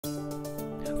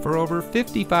For over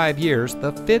 55 years,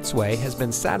 the Fitzway has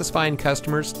been satisfying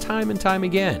customers time and time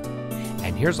again.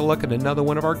 And here's a look at another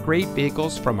one of our great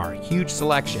vehicles from our huge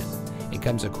selection. It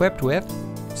comes equipped with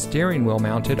steering wheel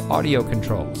mounted audio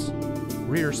controls,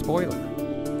 rear spoiler,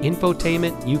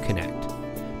 infotainment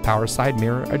Uconnect, power side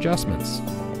mirror adjustments,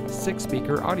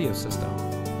 6-speaker audio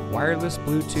system, wireless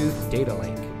Bluetooth data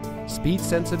link, speed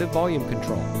sensitive volume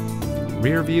control,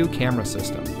 rear view camera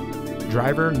system,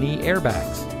 driver knee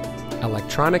airbags,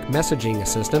 electronic messaging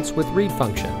assistance with read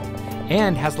function,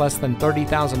 and has less than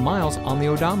 30,000 miles on the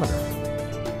odometer.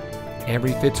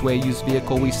 Every Fitzway used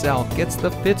vehicle we sell gets the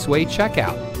Fitzway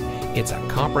checkout. It's a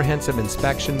comprehensive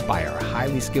inspection by our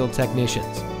highly skilled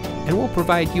technicians, and we'll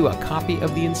provide you a copy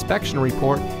of the inspection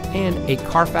report and a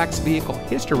Carfax vehicle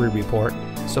history report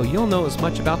so you'll know as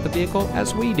much about the vehicle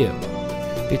as we do.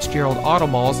 Fitzgerald Auto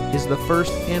Malls is the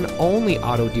first and only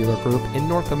auto dealer group in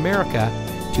North America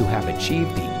to have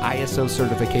achieved the ISO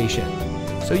certification,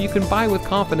 so you can buy with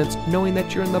confidence knowing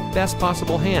that you're in the best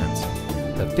possible hands.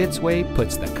 The Fitzway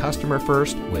puts the customer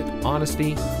first with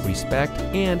honesty, respect,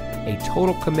 and a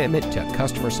total commitment to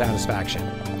customer satisfaction.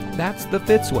 That's the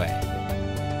Fitzway.